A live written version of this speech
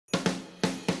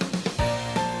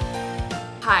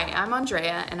Hi, I'm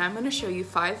Andrea, and I'm going to show you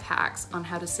 5 hacks on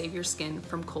how to save your skin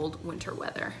from cold winter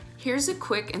weather. Here's a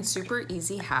quick and super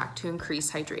easy hack to increase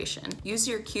hydration. Use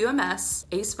your QMS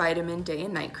Ace Vitamin Day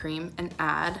and Night Cream and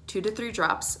add 2 to 3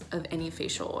 drops of any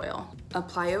facial oil.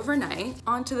 Apply overnight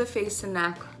onto the face and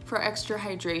neck for extra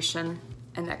hydration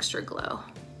and extra glow.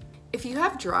 If you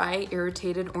have dry,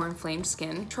 irritated, or inflamed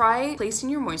skin, try placing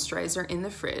your moisturizer in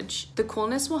the fridge. The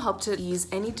coolness will help to ease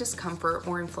any discomfort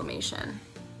or inflammation.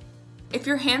 If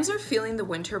your hands are feeling the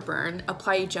winter burn,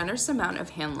 apply a generous amount of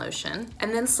hand lotion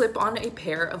and then slip on a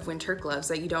pair of winter gloves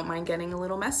that you don't mind getting a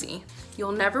little messy.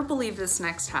 You'll never believe this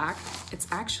next hack. It's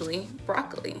actually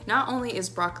broccoli. Not only is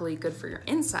broccoli good for your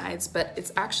insides, but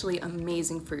it's actually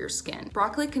amazing for your skin.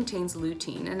 Broccoli contains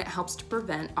lutein and it helps to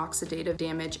prevent oxidative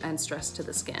damage and stress to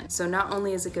the skin. So not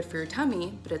only is it good for your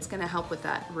tummy, but it's gonna help with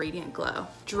that radiant glow.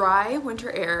 Dry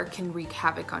winter air can wreak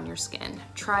havoc on your skin.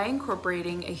 Try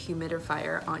incorporating a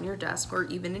humidifier on your desk or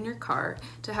even in your car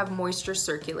to have moisture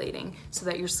circulating so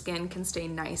that your skin can stay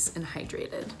nice and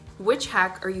hydrated. Which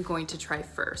hack are you going to try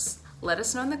first? Let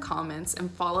us know in the comments and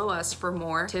follow us for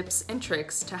more tips and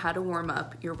tricks to how to warm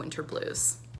up your winter blues.